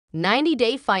90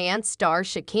 Day Fiance star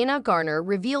Shekinah Garner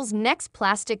reveals next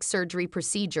plastic surgery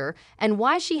procedure and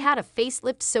why she had a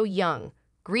facelift so young.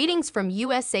 Greetings from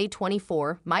USA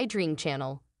 24, my dream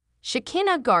channel.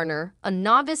 Shekinah Garner, a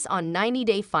novice on 90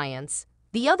 Day Fiance,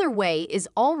 the other way, is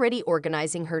already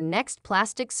organizing her next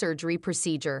plastic surgery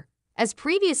procedure. As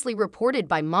previously reported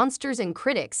by Monsters and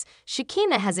Critics,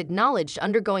 Shekinah has acknowledged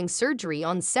undergoing surgery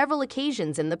on several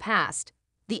occasions in the past.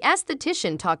 The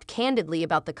esthetician talked candidly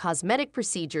about the cosmetic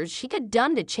procedures she had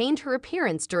done to change her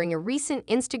appearance during a recent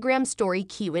Instagram story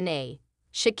Q&A.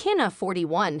 Shekinah,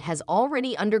 41, has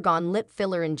already undergone lip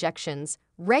filler injections,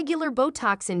 regular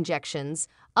Botox injections,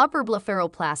 upper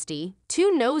blepharoplasty,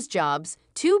 2 nose jobs,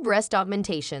 2 breast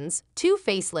augmentations, 2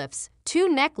 facelifts, 2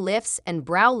 neck lifts, and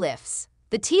brow lifts.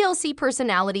 The TLC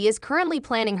personality is currently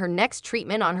planning her next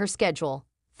treatment on her schedule.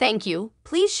 Thank you.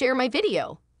 Please share my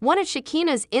video. One of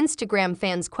Shekinah's Instagram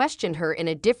fans questioned her in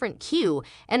a different Q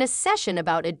and a session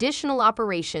about additional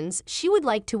operations she would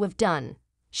like to have done.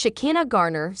 Shekinah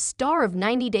Garner, star of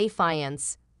 90 Day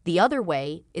Fiance, the other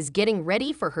way, is getting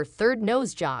ready for her 3rd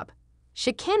nose job.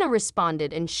 Shekinah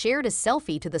responded and shared a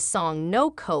selfie to the song No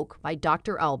Coke by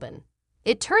Dr. Alban.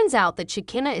 It turns out that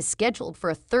Shekinah is scheduled for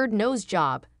a 3rd nose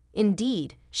job.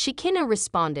 Indeed, Shekinah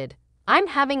responded, "I'm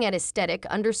having an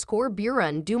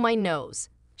aesthetic_Buran do my nose."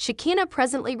 Shekinah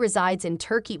presently resides in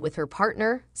Turkey with her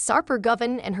partner, Sarper,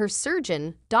 and her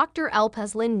surgeon, Dr.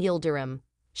 Alpaslan Yildirim.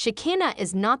 Shekinah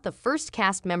is not the first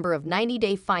cast member of 90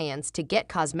 Day Fiance to get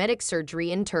cosmetic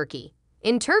surgery in Turkey.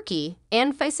 In Turkey,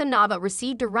 Fiance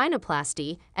received a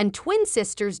rhinoplasty, and twin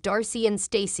sisters Darcy and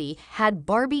Stacy had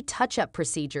Barbie touch-up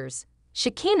procedures.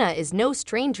 Shekinah is no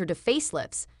stranger to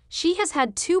facelifts. She has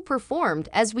had 2 performed,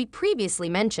 as we previously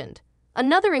mentioned.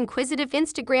 Another inquisitive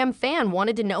Instagram fan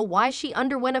wanted to know why she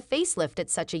underwent a facelift at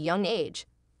such a young age.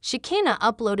 Shekinah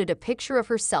uploaded a picture of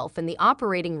herself in the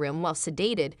operating room while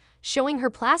sedated, showing her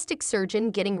plastic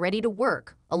surgeon getting ready to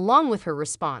work, along with her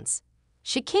response.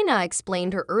 Shekinah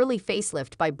explained her early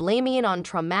facelift by blaming it on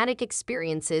traumatic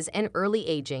experiences and early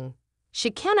aging.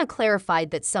 Shekinah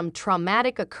clarified that some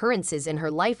traumatic occurrences in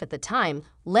her life at the time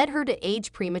led her to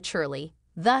age prematurely.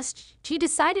 Thus, she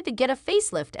decided to get a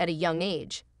facelift at a young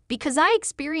age. "Because I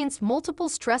experienced multiple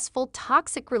stressful,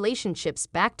 toxic relationships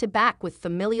back-to-back with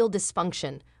familial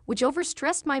dysfunction, which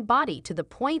overstressed my body to the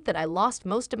point that I lost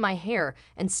most of my hair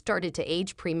and started to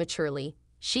age prematurely,"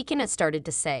 Shekinah started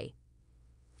to say.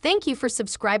 "Thank you for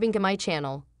subscribing to my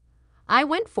channel. I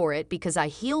went for it because I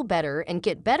heal better and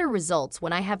get better results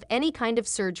when I have any kind of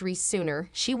surgery sooner,"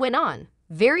 she went on.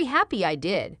 "Very happy I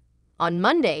did." On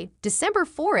Monday, December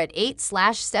 4 at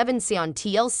 8/7 on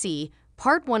TLC,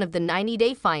 Part 1 of the 90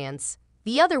 Day Fiance,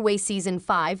 The Other Way Season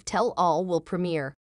 5 Tell All will premiere.